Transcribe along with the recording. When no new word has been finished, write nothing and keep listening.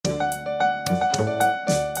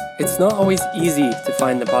It's not always easy to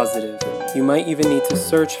find the positive. You might even need to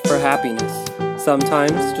search for happiness.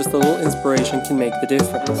 Sometimes just a little inspiration can make the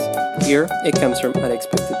difference. Here, it comes from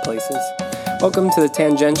unexpected places. Welcome to the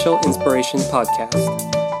Tangential Inspiration Podcast.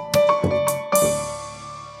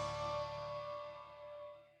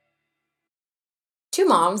 Two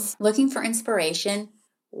moms looking for inspiration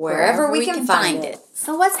wherever we can find it.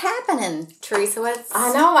 So what's happening, Teresa?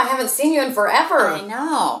 I know, I haven't seen you in forever. I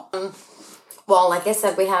know. Well, like I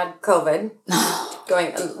said, we had COVID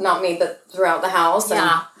going, not me, but throughout the house.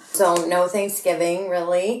 Yeah. So no Thanksgiving,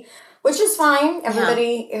 really, which is fine.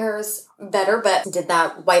 Everybody here is better, but did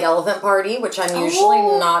that white elephant party, which I'm usually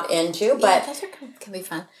not into, but those can be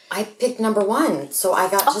fun. I picked number one, so I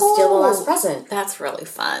got to steal the last present. That's really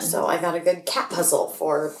fun. So I got a good cat puzzle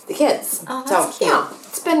for the kids. Oh, that's cute. Yeah,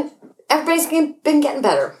 everybody's been getting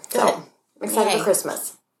better. Good. So I'm excited for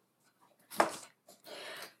Christmas.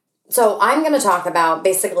 So I'm going to talk about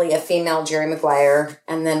basically a female Jerry Maguire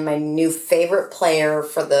and then my new favorite player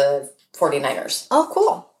for the 49ers. Oh,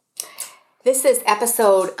 cool. This is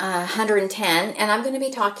episode 110, and I'm going to be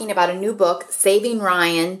talking about a new book, Saving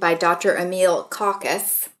Ryan, by Dr. Emil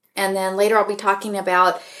Kaukes. And then later I'll be talking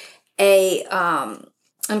about a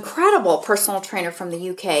incredible personal trainer from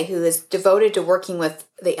the UK who is devoted to working with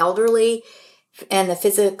the elderly and the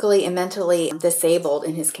physically and mentally disabled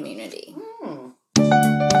in his community.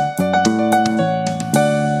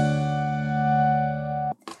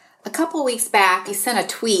 A couple weeks back, he sent a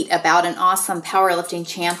tweet about an awesome powerlifting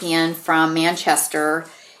champion from Manchester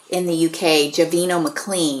in the UK, Javino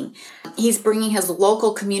McLean. He's bringing his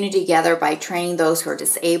local community together by training those who are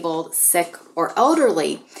disabled, sick, or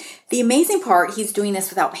elderly. The amazing part, he's doing this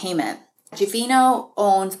without payment. Javino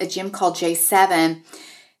owns a gym called J7.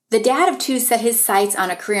 The dad of two set his sights on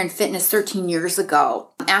a career in fitness 13 years ago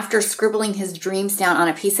after scribbling his dreams down on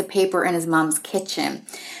a piece of paper in his mom's kitchen.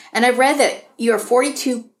 And I read that you are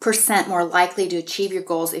 42% more likely to achieve your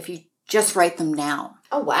goals if you just write them down.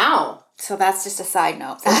 Oh, wow. So that's just a side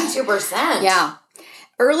note. 42%. Yeah.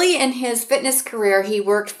 Early in his fitness career, he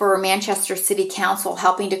worked for Manchester City Council,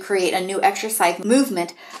 helping to create a new exercise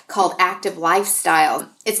movement called Active Lifestyle.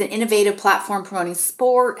 It's an innovative platform promoting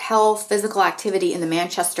sport, health, physical activity in the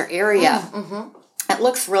Manchester area. It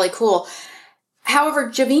looks really cool. However,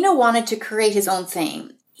 Javino wanted to create his own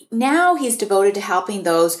thing. Now he's devoted to helping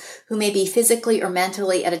those who may be physically or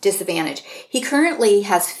mentally at a disadvantage. He currently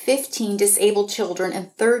has 15 disabled children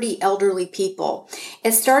and 30 elderly people.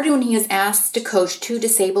 It started when he was asked to coach 2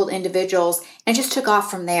 disabled individuals and just took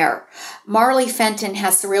off from there. Marley Fenton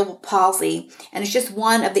has cerebral palsy and is just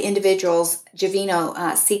one of the individuals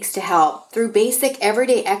Javino seeks to help through basic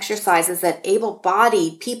everyday exercises that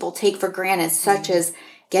able-bodied people take for granted, such as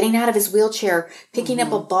getting out of his wheelchair, picking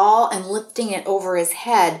up a ball and lifting it over his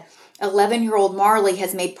head. 11-year-old Marley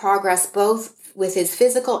has made progress both with his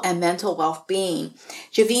physical and mental well-being.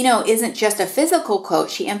 Javino isn't just a physical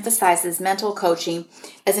coach. He emphasizes mental coaching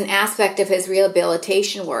as an aspect of his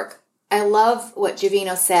rehabilitation work. I love what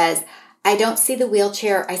Javino says. I don't see the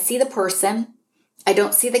wheelchair. I see the person. I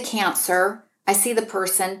don't see the cancer. I see the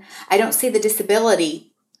person. I don't see the disability.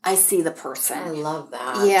 I see the person. I love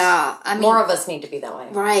that. Yeah. I mean, more of us need to be that way.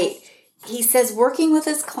 Right. He says working with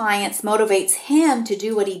his clients motivates him to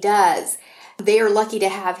do what he does. They are lucky to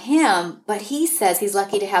have him, but he says he's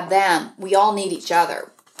lucky to have them. We all need each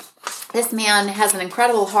other. This man has an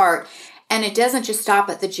incredible heart, and it doesn't just stop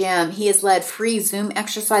at the gym. He has led free Zoom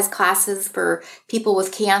exercise classes for people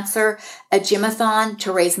with cancer, a gymathon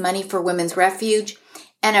to raise money for Women's Refuge,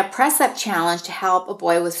 and a press-up challenge to help a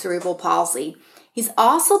boy with cerebral palsy. He's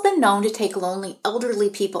also been known to take lonely elderly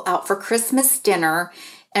people out for Christmas dinner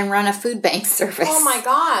and run a food bank service. Oh my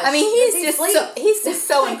gosh. I mean, he's just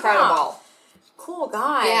so incredible. Cool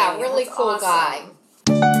guy. Yeah, really That's cool awesome. guy.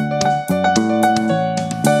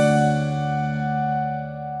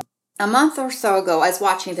 A month or so ago, I was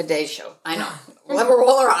watching the Today Show. I know. We'll never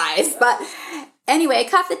roll our eyes. But anyway, I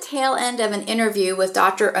caught the tail end of an interview with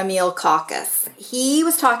Dr. Emil Kaukes. He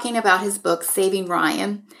was talking about his book, Saving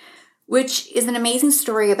Ryan, which is an amazing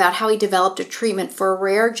story about how he developed a treatment for a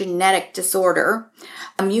rare genetic disorder,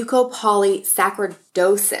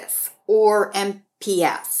 mucopolysaccharidosis, or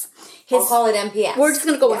MPS. I'll call it MPS. We're just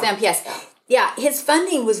going to go with MPS. Yeah, his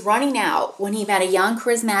funding was running out when he met a young,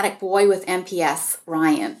 charismatic boy with MPS,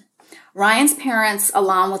 Ryan. Ryan's parents,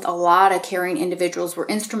 along with a lot of caring individuals, were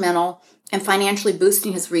instrumental in financially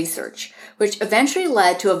boosting his research, which eventually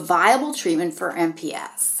led to a viable treatment for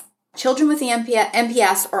MPS. Children with the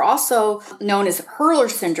MPS, or also known as Hurler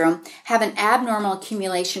syndrome, have an abnormal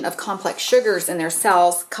accumulation of complex sugars in their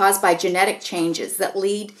cells caused by genetic changes that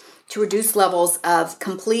lead to reduced levels of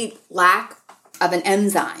complete lack of an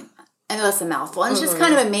enzyme. And that's a mouthful. And it's just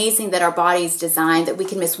kind of amazing that our body's designed that we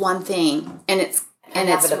can miss one thing and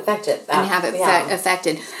have it affected.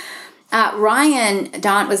 Affected. Ryan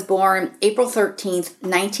Daunt was born April 13th,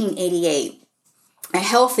 1988. A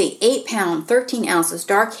healthy 8-pound, 13 ounces,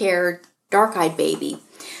 dark-haired, dark-eyed baby.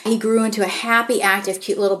 He grew into a happy, active,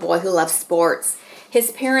 cute little boy who loved sports.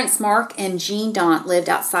 His parents, Mark and Jean Daunt, lived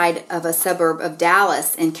outside of a suburb of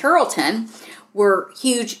Dallas, and Carrollton were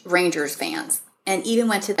huge Rangers fans and even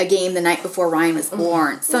went to a game the night before Ryan was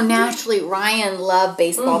born. So naturally, Ryan loved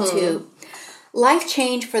baseball too. Life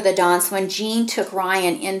changed for the Daunts when Jean took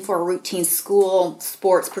Ryan in for a routine school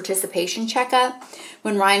sports participation checkup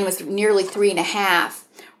when Ryan was nearly 3.5.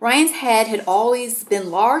 Ryan's head had always been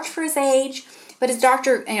large for his age, but his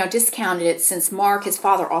doctor, discounted it since Mark, his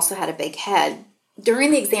father, also had a big head.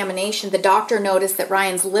 During the examination, the doctor noticed that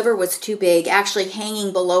Ryan's liver was too big, actually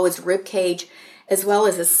hanging below his rib cage, as well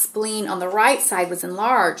as his spleen on the right side was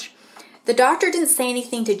enlarged. The doctor didn't say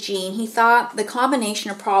anything to Jean. He thought the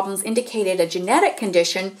combination of problems indicated a genetic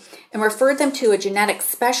condition and referred them to a genetic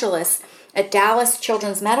specialist at Dallas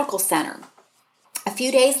Children's Medical Center. A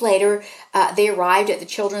few days later, they arrived at the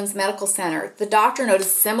Children's Medical Center. The doctor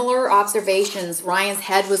noticed similar observations. Ryan's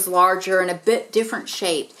head was larger and a bit different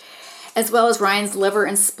shaped, as well as Ryan's liver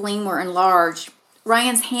and spleen were enlarged.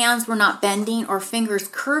 Ryan's hands were not bending or fingers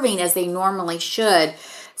curving as they normally should,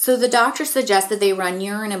 so the doctor suggested they run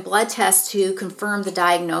urine and blood tests to confirm the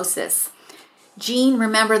diagnosis. Jean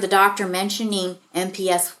remembered the doctor mentioning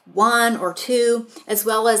MPS 1 or 2, as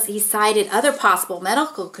well as he cited other possible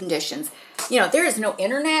medical conditions. There is no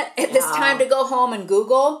internet at this time to go home and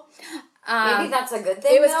Google. Maybe that's a good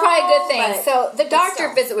thing. It was probably a good thing. So the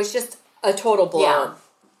doctor visit was just a total blur. Yeah.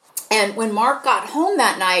 And when Mark got home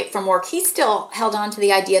that night from work, he still held on to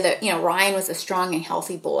the idea that, Ryan was a strong and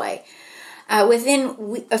healthy boy.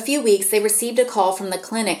 Within a few weeks, they received a call from the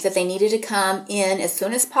clinic that they needed to come in as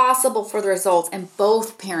soon as possible for the results, and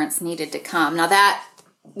both parents needed to come. Now that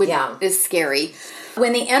is scary.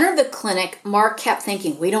 When they entered the clinic, Mark kept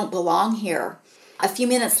thinking, we don't belong here. A few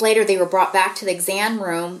minutes later, they were brought back to the exam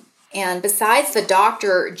room. And besides the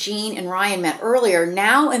doctor, Jean and Ryan met earlier,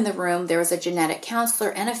 now in the room there was a genetic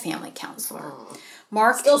counselor and a family counselor.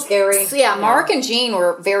 Mark, still scary. So Mark and Jean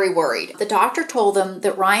were very worried. The doctor told them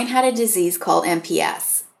that Ryan had a disease called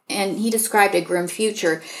MPS, and he described a grim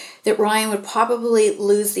future, that Ryan would probably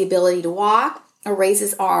lose the ability to walk or raise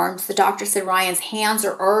his arms. The doctor said Ryan's hands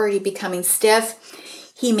are already becoming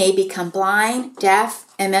stiff. He may become blind, deaf,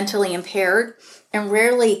 and mentally impaired. And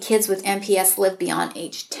rarely kids with MPS live beyond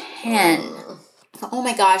age 10. Oh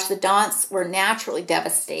my gosh, the Daunts were naturally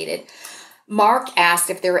devastated. Mark asked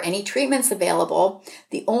if there were any treatments available.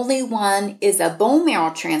 The only one is a bone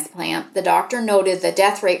marrow transplant. The doctor noted the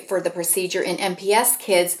death rate for the procedure in MPS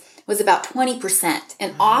kids was about 20%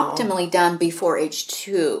 and optimally done before age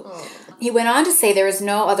 2. He went on to say there is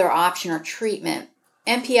no other option or treatment.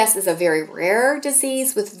 MPS is a very rare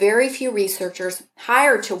disease with very few researchers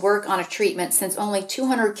hired to work on a treatment since only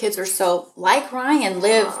 200 kids or so, like Ryan,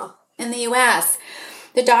 live in the U.S.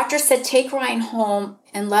 The doctor said, take Ryan home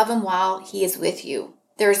and love him while he is with you.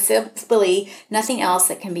 There is simply nothing else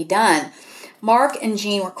that can be done. Mark and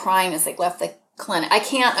Jean were crying as they left the clinic. I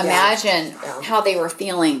can't imagine how they were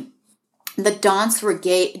feeling. The Daunts were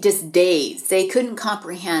just dazed. They couldn't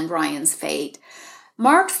comprehend Ryan's fate.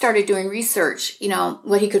 Mark started doing research,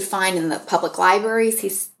 what he could find in the public libraries.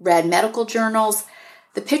 He read medical journals.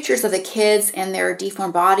 The pictures of the kids and their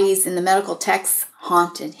deformed bodies in the medical texts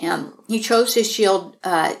haunted him. He chose to shield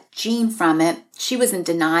Jean from it. She was in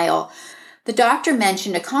denial. The doctor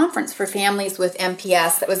mentioned a conference for families with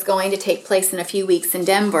MPS that was going to take place in a few weeks in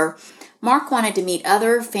Denver. Mark wanted to meet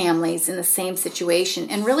other families in the same situation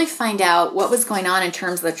and really find out what was going on in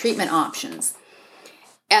terms of the treatment options.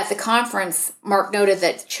 At the conference, Mark noted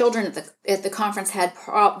that children at the conference had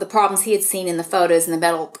the problems he had seen in the photos in the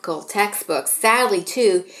medical textbooks. Sadly,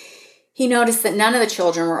 too, he noticed that none of the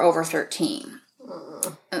children were over 13.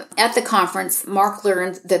 At the conference, Mark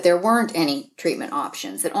learned that there weren't any treatment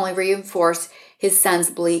options. It only reinforced his son's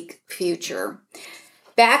bleak future.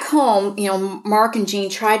 Back home, Mark and Jean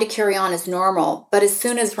tried to carry on as normal, but as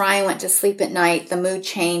soon as Ryan went to sleep at night, the mood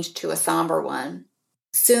changed to a somber one.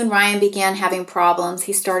 Soon, Ryan began having problems.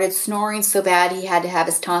 He started snoring so bad he had to have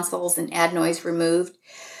his tonsils and adenoids removed.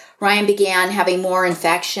 Ryan began having more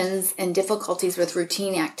infections and difficulties with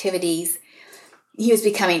routine activities. He was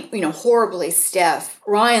becoming, horribly stiff.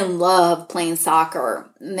 Ryan loved playing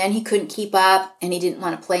soccer, and then he couldn't keep up, and he didn't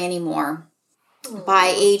want to play anymore.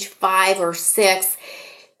 By age 5 or 6,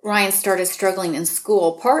 Ryan started struggling in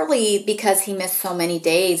school, partly because he missed so many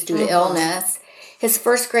days due to illness. His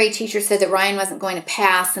first grade teacher said that Ryan wasn't going to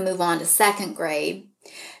pass and move on to second grade.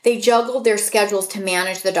 They juggled their schedules to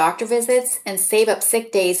manage the doctor visits and save up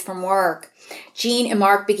sick days from work. Jean and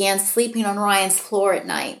Mark began sleeping on Ryan's floor at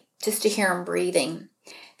night just to hear him breathing.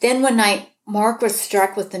 Then one night, Mark was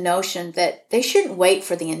struck with the notion that they shouldn't wait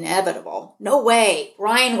for the inevitable. No way.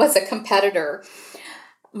 Ryan was a competitor.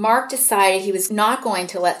 Mark decided he was not going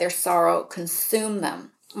to let their sorrow consume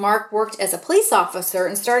them. Mark worked as a police officer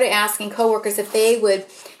and started asking coworkers if they would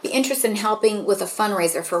be interested in helping with a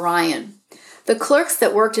fundraiser for Ryan. The clerks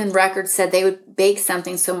that worked in records said they would bake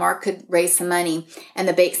something so Mark could raise some money, and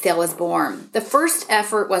the bake sale was born. The first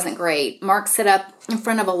effort wasn't great. Mark set up in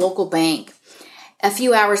front of a local bank. A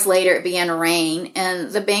few hours later, it began to rain,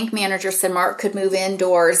 and the bank manager said Mark could move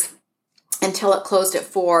indoors until it closed at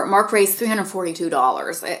 4. Mark raised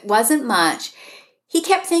 $342. It wasn't much. He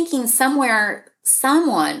kept thinking somewhere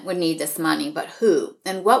someone would need this money, but who?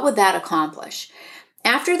 And what would that accomplish?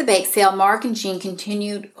 After the bake sale, Mark and Jean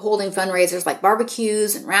continued holding fundraisers like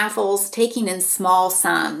barbecues and raffles, taking in small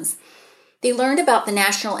sums. They learned about the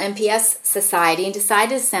National MPS Society and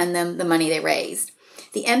decided to send them the money they raised.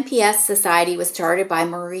 The MPS Society was started by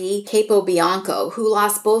Marie Capobianco, who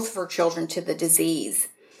lost both of her children to the disease.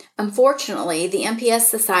 Unfortunately, the MPS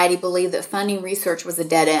Society believed that funding research was a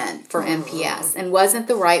dead end for MPS and wasn't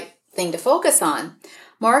the right thing to focus on.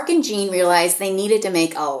 Mark and Jean realized they needed to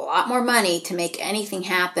make a lot more money to make anything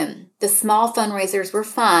happen. The small fundraisers were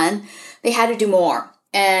fun. They had to do more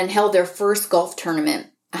and held their first golf tournament.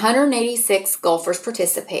 186 golfers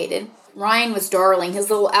participated. Ryan was darling. His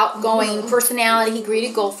little outgoing personality, he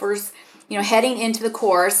greeted golfers, heading into the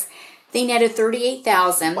course. They netted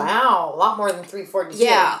 $38,000. Wow, a lot more than 342.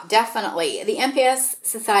 Yeah, definitely. The MPS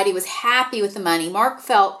Society was happy with the money. Mark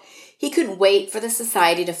felt he couldn't wait for the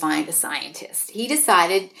society to find a scientist. He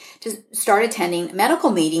decided to start attending medical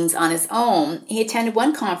meetings on his own. He attended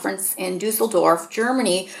one conference in Dusseldorf,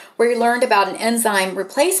 Germany, where he learned about an enzyme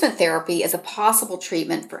replacement therapy as a possible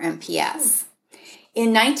treatment for MPS.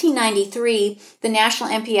 In 1993, the National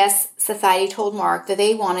MPS Society told Mark that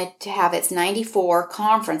they wanted to have its 94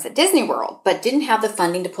 conference at Disney World, but didn't have the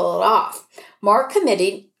funding to pull it off. Mark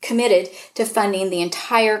committed to funding the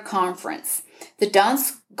entire conference. The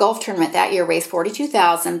Dunce Golf Tournament that year raised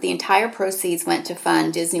 $42,000. The entire proceeds went to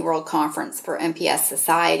fund Disney World Conference for MPS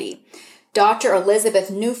Society. Dr. Elizabeth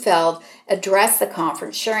Neufeld addressed the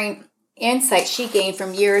conference, sharing insights she gained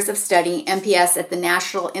from years of studying MPS at the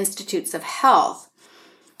National Institutes of Health.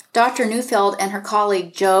 Dr. Neufeld and her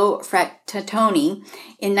colleague Joe Frattoni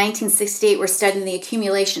in 1968 were studying the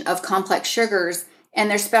accumulation of complex sugars and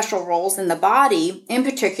their special roles in the body, in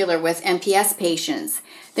particular with MPS patients.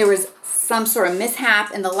 There was some sort of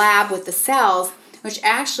mishap in the lab with the cells, which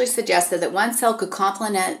actually suggested that one cell could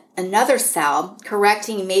complement another cell,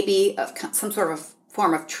 correcting maybe some sort of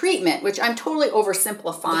form of treatment, which I'm totally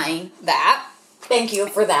oversimplifying that. Thank you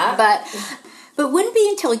for that. But it wouldn't be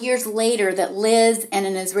until years later that Liz and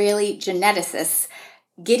an Israeli geneticist,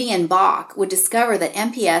 Gideon Bach, would discover that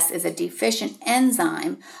MPS is a deficient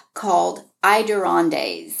enzyme called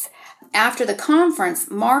iduronidase. After the conference,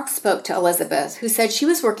 Mark spoke to Elizabeth, who said she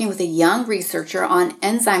was working with a young researcher on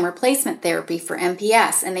enzyme replacement therapy for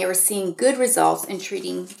MPS, and they were seeing good results in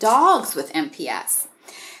treating dogs with MPS.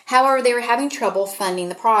 However, they were having trouble funding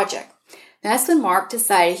the project. That's when Mark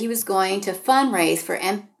decided he was going to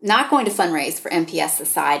not going to fundraise for MPS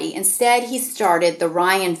Society. Instead, he started the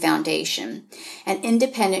Ryan Foundation, an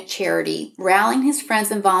independent charity, rallying his friends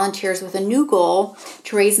and volunteers with a new goal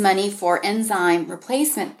to raise money for enzyme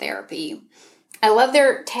replacement therapy. I love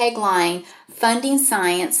their tagline, funding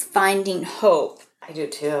science, finding hope. I do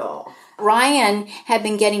too. Ryan had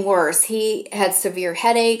been getting worse. He had severe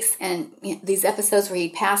headaches and these episodes where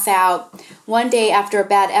he'd pass out. One day after a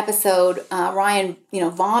bad episode, Ryan,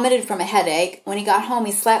 vomited from a headache. When he got home,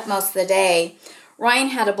 he slept most of the day. Ryan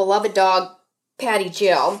had a beloved dog, Patty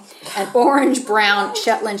Jill, an orange-brown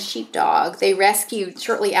Shetland sheepdog they rescued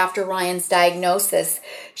shortly after Ryan's diagnosis.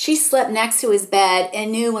 She slept next to his bed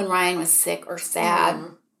and knew when Ryan was sick or sad.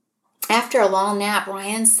 Mm-hmm. After a long nap,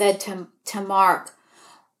 Ryan said to Mark,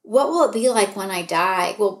 "What will it be like when I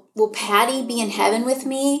die? Will Patty be in heaven with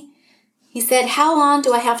me?" He said, "How long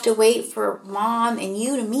do I have to wait for Mom and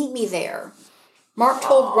you to meet me there?" Mark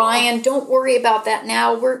told Ryan, "Don't worry about that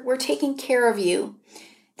now. We're taking care of you."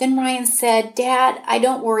 Then Ryan said, "Dad, I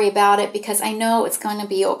don't worry about it because I know it's going to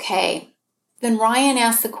be okay." Then Ryan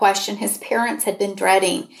asked the question his parents had been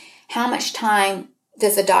dreading. How much time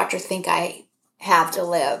does the doctor think I have to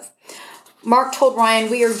live? Mark told Ryan,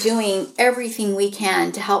 "We are doing everything we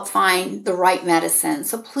can to help find the right medicine,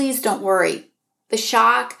 so please don't worry." The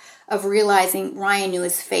shock of realizing Ryan knew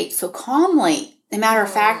his fate so calmly matter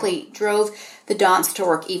of factly drove the Daunts to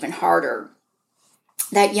work even harder.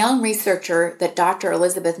 That young researcher that Dr.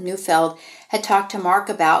 Elizabeth Neufeld had talked to Mark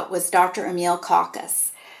about was Dr. Emil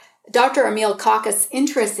Kaukes. Dr. Emil Kaukes'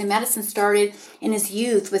 interest in medicine started in his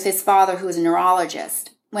youth with his father, who was a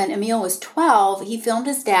neurologist. When Emil was 12, he filmed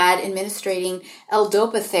his dad administering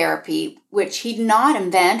L-Dopa therapy, which he did not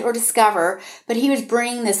invent or discover, but he was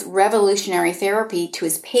bringing this revolutionary therapy to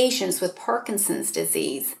his patients with Parkinson's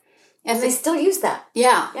disease. And they still use that.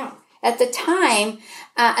 Yeah. At the time,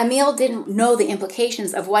 Emil didn't know the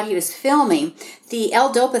implications of what he was filming. The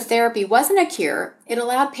L-Dopa therapy wasn't a cure. It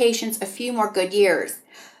allowed patients a few more good years.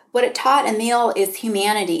 What it taught Emil is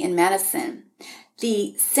humanity in medicine.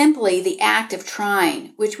 Simply the act of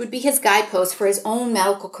trying, which would be his guidepost for his own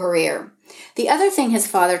medical career. The other thing his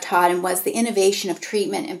father taught him was the innovation of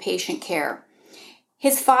treatment and patient care.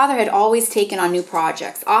 His father had always taken on new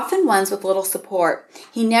projects, often ones with little support.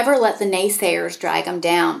 He never let the naysayers drag him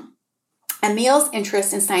down. Emil's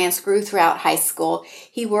interest in science grew throughout high school.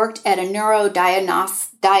 He worked at a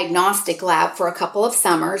neurodiagnostic lab for a couple of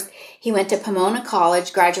summers. He went to Pomona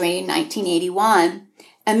College, graduating in 1981.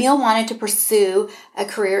 Emil wanted to pursue a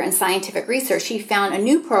career in scientific research. He found a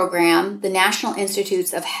new program, the National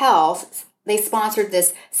Institutes of Health. They sponsored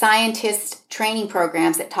this scientist training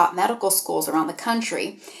programs that taught medical schools around the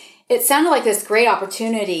country. It sounded like this great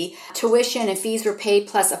opportunity. Tuition and fees were paid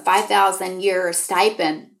plus a $5,000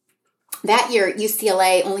 stipend. That year,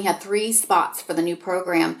 UCLA only had 3 spots for the new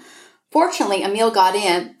program. Fortunately, Emil got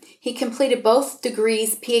in. He completed both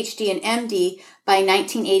degrees, PhD and MD, by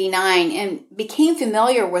 1989 and became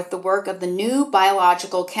familiar with the work of the new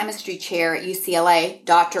biological chemistry chair at UCLA,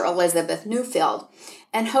 Dr. Elizabeth Neufeld,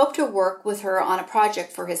 and hoped to work with her on a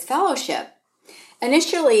project for his fellowship.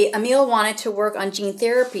 Initially, Emil wanted to work on gene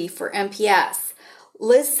therapy for MPS.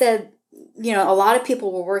 Liz said, a lot of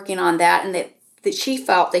people were working on that and that she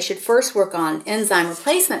felt they should first work on enzyme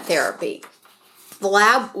replacement therapy. The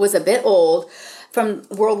lab was a bit old, from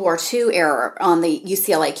World War II era on the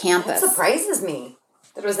UCLA campus. That surprises me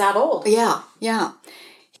that it was that old. Yeah.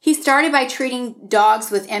 He started by treating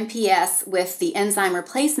dogs with MPS with the enzyme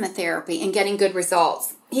replacement therapy and getting good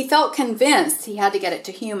results. He felt convinced he had to get it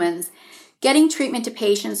to humans. Getting treatment to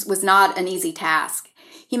patients was not an easy task.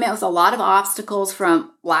 He met with a lot of obstacles,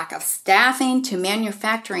 from lack of staffing to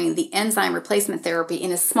manufacturing the enzyme replacement therapy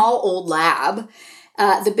in a small old lab.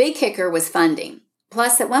 The big kicker was funding.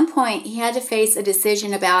 Plus, at one point, he had to face a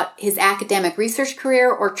decision about his academic research career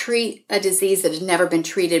or treat a disease that had never been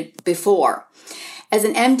treated before. As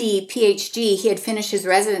an MD, PhD, he had finished his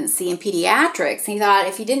residency in pediatrics. And he thought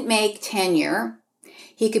if he didn't make tenure,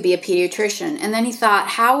 he could be a pediatrician. And then he thought,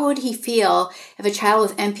 how would he feel if a child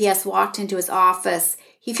with MPS walked into his office?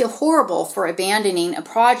 He'd feel horrible for abandoning a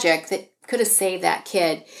project that could have saved that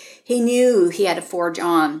kid. He knew he had to forge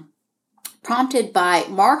on. Prompted by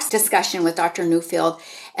Mark's discussion with Dr. Neufeld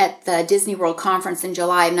at the Disney World Conference in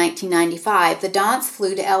July of 1995, the Daunts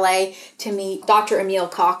flew to LA to meet Dr. Emil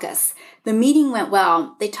Kaukes. The meeting went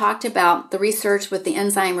well. They talked about the research with the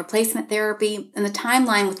enzyme replacement therapy and the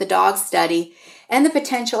timeline with the dog study and the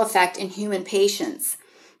potential effect in human patients.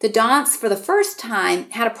 The Daunts, for the first time,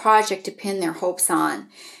 had a project to pin their hopes on.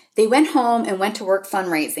 They went home and went to work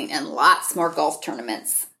fundraising and lots more golf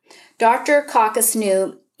tournaments. Dr. Kaukes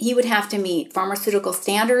knew he would have to meet pharmaceutical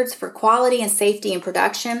standards for quality and safety in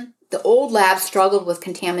production. The old lab struggled with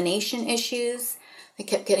contamination issues. They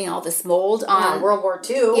kept getting all this mold on. World War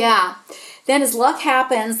II. Yeah. Then as luck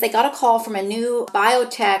happens, they got a call from a new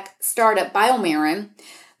biotech startup, BioMarin.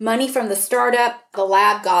 Money from the startup, the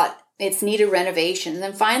lab got its needed renovation.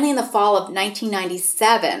 Then finally in the fall of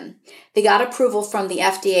 1997, they got approval from the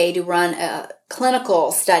FDA to run a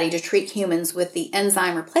clinical study to treat humans with the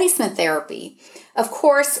enzyme replacement therapy. Of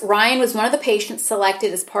course, Ryan was one of the patients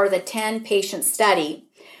selected as part of the 10-patient study.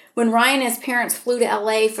 When Ryan and his parents flew to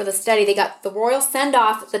LA for the study, they got the royal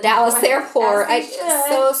send-off at the Dallas airport.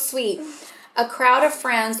 So sweet. A crowd of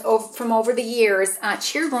friends from over the years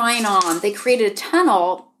cheered Ryan on. They created a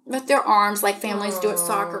tunnel with their arms like families do at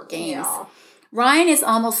soccer games. Yeah. Ryan is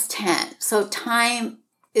almost 10, so time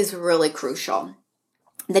is really crucial.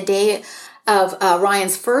 The day of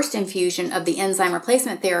Ryan's first infusion of the enzyme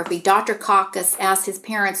replacement therapy, Dr. Kaukes asked his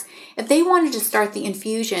parents if they wanted to start the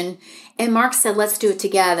infusion, and Mark said, let's do it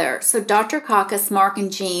together. So Dr. Kaukes, Mark,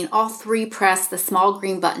 and Jean, all 3 pressed the small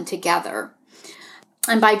green button together.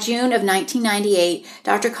 And by June of 1998,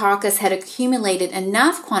 Dr. Kaukes had accumulated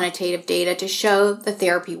enough quantitative data to show the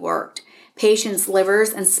therapy worked. Patients' livers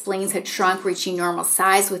and spleens had shrunk, reaching normal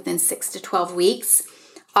size within 6 to 12 weeks.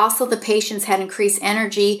 Also, the patients had increased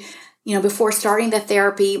energy Before starting the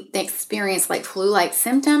therapy, they experienced like flu-like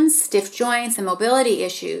symptoms, stiff joints, and mobility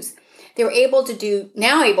issues. They were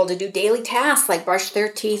now able to do daily tasks like brush their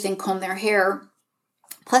teeth and comb their hair.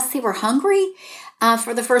 Plus, they were hungry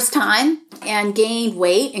for the first time and gained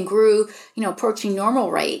weight and grew, approaching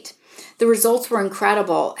normal rate. The results were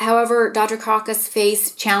incredible. However, Dr. Caucus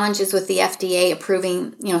faced challenges with the FDA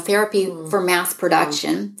approving, therapy for mass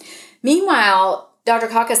production. Meanwhile, Dr.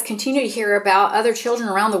 Caucus continued to hear about other children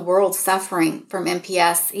around the world suffering from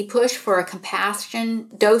MPS. He pushed for a compassion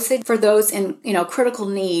dosage for those in, critical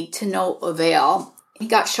need, to no avail. He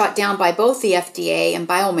got shot down by both the FDA and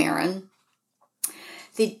BioMarin.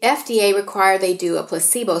 The FDA required they do a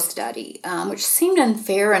placebo study, which seemed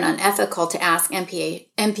unfair and unethical to ask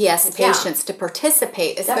MPS patients to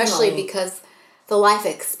participate, especially because the life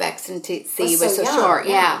expectancy was so short.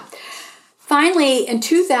 Yeah. Finally, in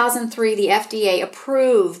 2003, the FDA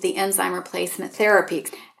approved the enzyme replacement therapy,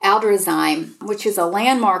 Aldurazyme, which is a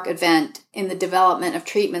landmark event in the development of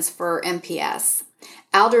treatments for MPS.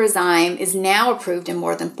 Aldurazyme is now approved in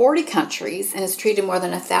more than 40 countries and has treated more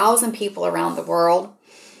than 1,000 people around the world.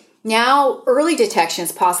 Now, early detection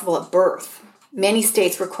is possible at birth. Many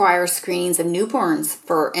states require screenings of newborns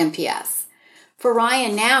for MPS. For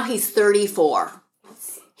Ryan, now he's 34.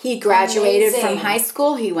 He graduated from high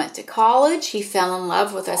school. He went to college. He fell in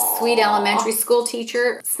love with a sweet elementary school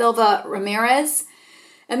teacher, Silva Ramirez.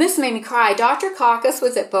 And this made me cry. Dr. Caucus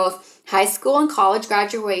was at both high school and college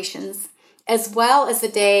graduations, as well as the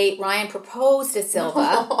day Ryan proposed to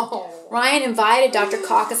Silva. Ryan invited Dr.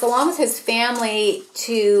 Caucus, along with his family,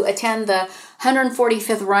 to attend the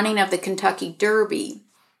 145th running of the Kentucky Derby.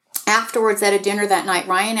 Afterwards, at a dinner that night,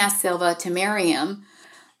 Ryan asked Silva to marry him.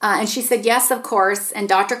 And she said, yes, of course. And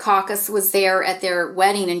Dr. Caucus was there at their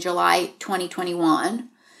wedding in July 2021.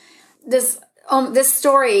 This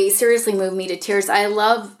story seriously moved me to tears. I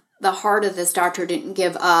love the heart of this doctor didn't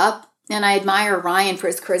give up. And I admire Ryan for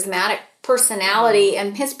his charismatic personality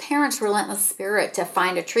and his parents' relentless spirit to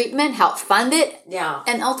find a treatment, help fund it,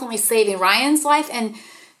 and ultimately saving Ryan's life and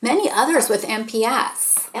many others with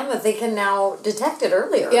MPS. And that they can now detect it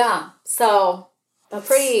earlier. Yeah. So... That's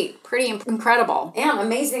pretty incredible. And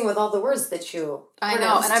amazing with all the words that you I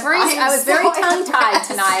know, and I was very tongue-tied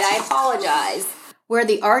tonight. I apologize. Where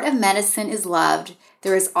the art of medicine is loved,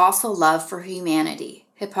 there is also love for humanity.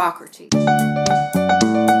 Hippocrates.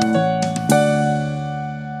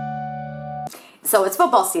 So it's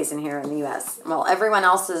football season here in the U.S. Well, everyone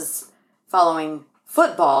else is following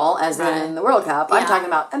football, as in the World Cup. I'm talking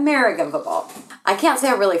about American football. I can't say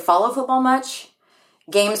I really follow football much.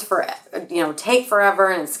 Games take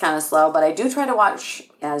forever and it's kind of slow, but I do try to watch,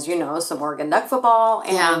 as you know, some Oregon Duck football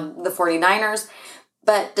and the 49ers.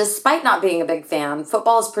 But despite not being a big fan,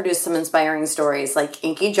 football has produced some inspiring stories like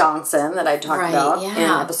Inky Johnson that I talked about in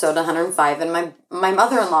episode 105. And my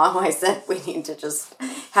mother-in-law, who I said we need to just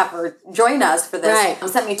have her join us for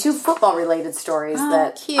this, sent me 2 football-related stories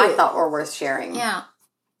that I thought were worth sharing. Yeah.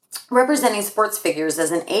 Representing sports figures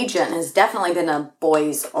as an agent has definitely been a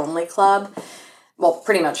boys-only club. Well,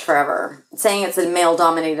 pretty much forever. Saying it's a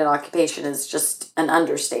male-dominated occupation is just an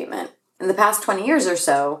understatement. In the past 20 years or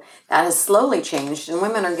so, that has slowly changed, and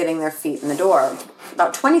women are getting their feet in the door.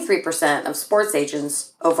 About 23% of sports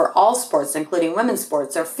agents over all sports, including women's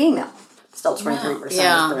sports, are female. Still 23%.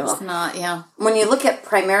 Yeah, it's not, When you look at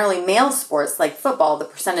primarily male sports like football, the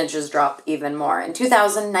percentages drop even more. In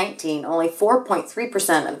 2019, only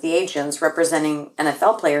 4.3% of the agents representing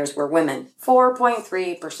NFL players were women.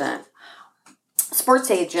 4.3%.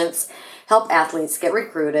 Sports agents help athletes get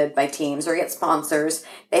recruited by teams or get sponsors.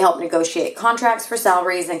 They help negotiate contracts for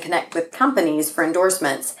salaries and connect with companies for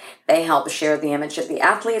endorsements. They help share the image of the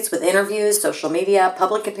athletes with interviews, social media,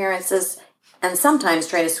 public appearances, and sometimes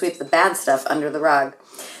try to sweep the bad stuff under the rug.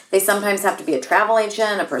 They sometimes have to be a travel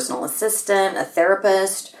agent, a personal assistant, a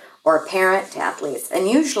therapist, or a parent to athletes. And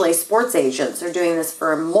usually sports agents are doing this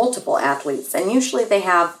for multiple athletes, and usually they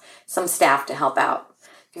have some staff to help out.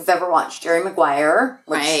 If you've ever watched Jerry Maguire,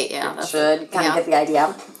 which you should kind of get the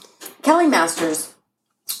idea. Kelly Masters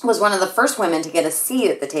was one of the first women to get a seat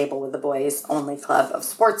at the table with the boys' only club of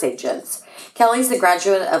sports agents. Kelly's a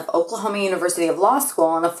graduate of Oklahoma University of Law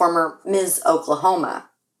School and a former Ms. Oklahoma.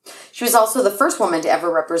 She was also the first woman to ever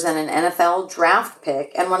represent an NFL draft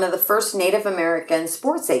pick and one of the first Native American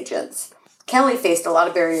sports agents. Kelly faced a lot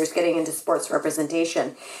of barriers getting into sports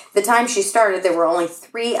representation. The time she started, there were only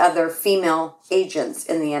 3 other female agents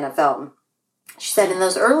in the NFL. She said in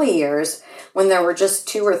those early years, when there were just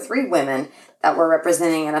 2 or 3 women that were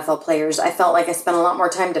representing NFL players, I felt like I spent a lot more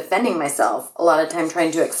time defending myself, a lot of time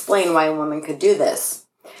trying to explain why a woman could do this.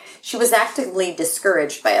 She was actively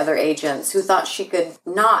discouraged by other agents who thought she could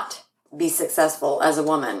not be successful as a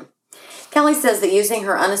woman. Kelly says that using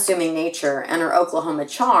her unassuming nature and her Oklahoma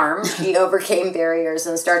charm, she overcame barriers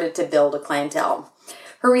and started to build a clientele.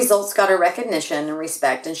 Her results got her recognition and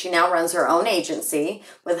respect, and she now runs her own agency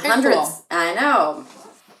with hundreds. Cool. I know.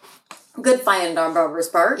 Good find on Barbara's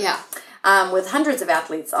part. Yeah. With hundreds of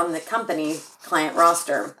athletes on the company client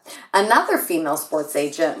roster. Another female sports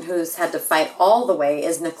agent who's had to fight all the way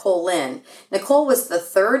is Nicole Lynn. Nicole was the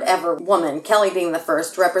third ever woman, Kelly being the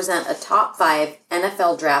first, to represent a top 5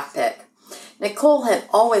 NFL draft pick. Nicole had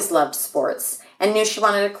always loved sports and knew she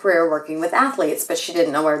wanted a career working with athletes, but she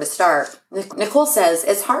didn't know where to start. Nicole says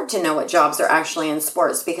it's hard to know what jobs are actually in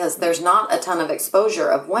sports because there's not a ton of exposure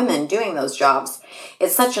of women doing those jobs.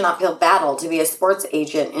 It's such an uphill battle to be a sports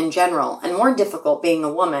agent in general, and more difficult being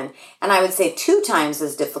a woman, and I would say 2 times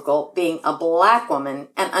as difficult being a black woman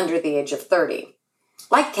and under the age of 30.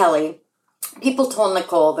 Like Kelly, people told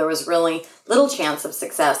Nicole there was really little chance of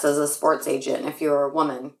success as a sports agent if you were a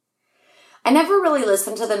woman. I never really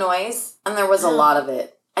listened to the noise, and there was a lot of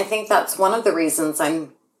it. I think that's one of the reasons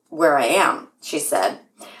I'm where I am, she said.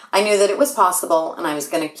 I knew that it was possible, and I was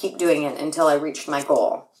going to keep doing it until I reached my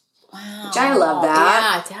goal. Wow. Which I love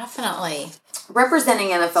that. Yeah, definitely. Representing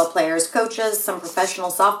NFL players, coaches, some professional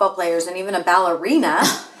softball players, and even a ballerina,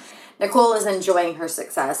 Nicole is enjoying her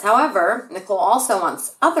success. However, Nicole also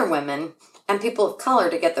wants other women and people of color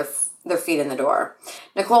to get their feet in the door.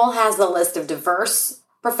 Nicole has a list of diverse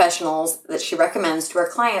professionals that she recommends to her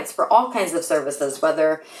clients for all kinds of services,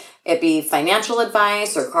 whether it be financial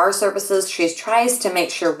advice or car services. She tries to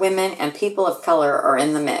make sure women and people of color are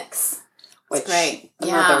in the mix. Which, great.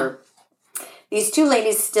 Yeah. These 2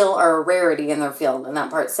 ladies still are a rarity in their field, and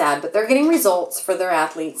that part's sad, but they're getting results for their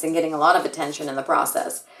athletes and getting a lot of attention in the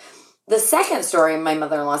process. The second story my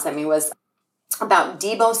mother-in-law sent me was about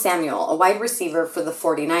Deebo Samuel, a wide receiver for the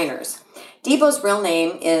 49ers. Deebo's real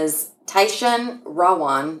name is Tyshawn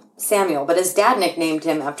Rawan Samuel, but his dad nicknamed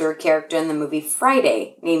him after a character in the movie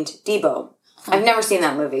Friday named Deebo. I've never seen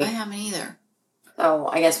that movie. I haven't either. So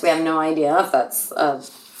I guess we have no idea if that's a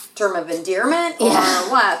term of endearment or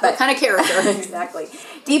what. What kind of character? Exactly.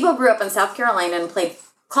 Deebo grew up in South Carolina and played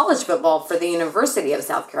college football for the University of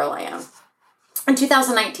South Carolina. In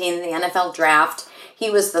 2019, the NFL draft, he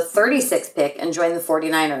was the 36th pick and joined the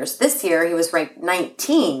 49ers. This year, he was ranked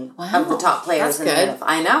 19 of the top players in the NFL.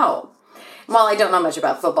 I know. While I don't know much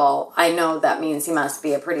about football, I know that means he must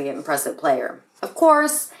be a pretty impressive player. Of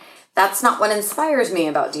course, that's not what inspires me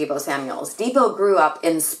about Deebo Samuels. Deebo grew up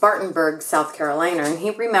in Spartanburg, South Carolina, and he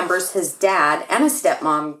remembers his dad and his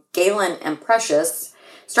stepmom, Galen and Precious,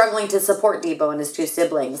 struggling to support Deebo and his 2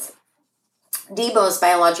 siblings. Deebo's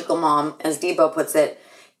biological mom, as Deebo puts it,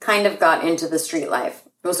 kind of got into the street life.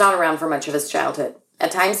 He was not around for much of his childhood.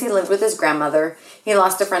 At times he lived with his grandmother. He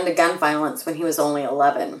lost a friend to gun violence when he was only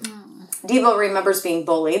 11. Deebo remembers being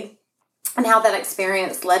bullied and how that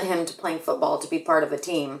experience led him to playing football to be part of a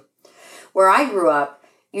team. Where I grew up,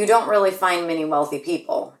 you don't really find many wealthy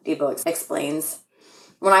people, Deebo explains.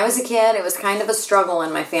 When I was a kid, it was kind of a struggle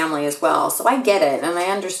in my family as well, so I get it, and I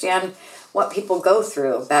understand what people go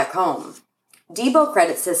through back home. Deebo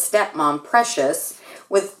credits his stepmom, Precious,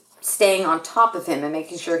 with staying on top of him and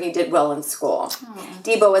making sure he did well in school.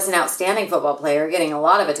 Deebo was an outstanding football player, getting a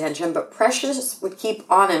lot of attention, but Precious would keep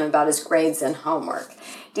on him about his grades and homework.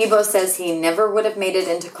 Deebo says he never would have made it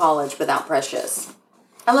into college without Precious.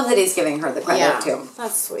 I love that he's giving her the credit, too.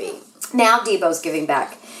 That's sweet. Now Deebo's giving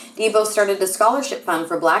back. Deebo started a scholarship fund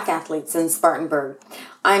for black athletes in Spartanburg.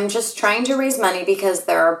 I'm just trying to raise money because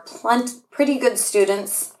there are pretty good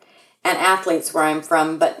students and athletes where I'm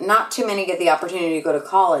from, but not too many get the opportunity to go to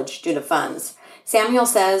college due to funds. Samuel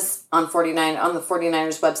says on the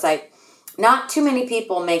 49ers website, not too many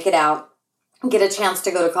people make it out and get a chance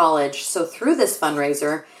to go to college. So through this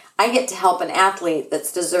fundraiser, I get to help an athlete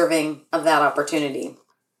that's deserving of that opportunity.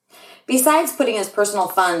 Besides putting his personal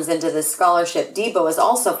funds into this scholarship, Deebo is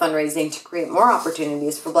also fundraising to create more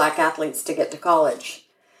opportunities for black athletes to get to college.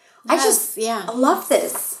 I love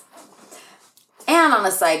this. And on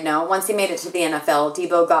a side note, once he made it to the NFL,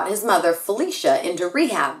 Deebo got his mother, Felicia, into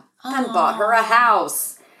rehab and bought her a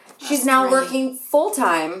house. She's now working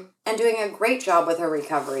full-time and doing a great job with her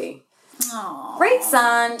recovery. Aww, great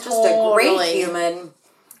son, just a great human.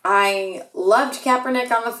 I loved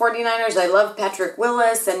Kaepernick on the 49ers. I love Patrick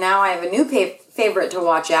Willis, and now I have a new favorite to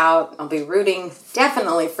watch out. I'll be rooting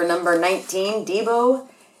definitely for number 19, Deebo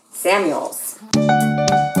Samuels.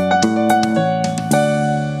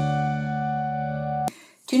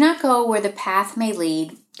 Do not go where the path may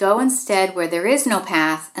lead. Go instead where there is no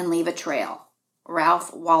path and leave a trail.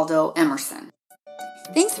 Ralph Waldo Emerson.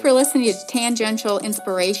 Thanks for listening to Tangential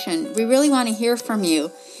Inspiration. We really want to hear from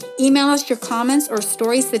you. Email us your comments or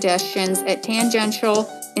story suggestions at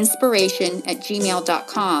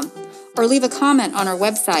tangentialinspiration@gmail.com or leave a comment on our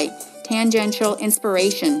website,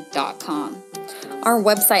 tangentialinspiration.com. Our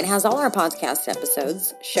website has all our podcast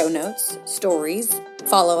episodes, show notes, stories,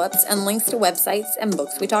 follow-ups, and links to websites and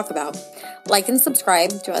books we talk about. Like and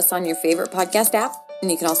subscribe to us on your favorite podcast app,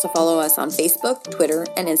 and you can also follow us on Facebook, Twitter,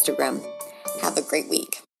 and Instagram. Have a great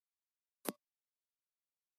week.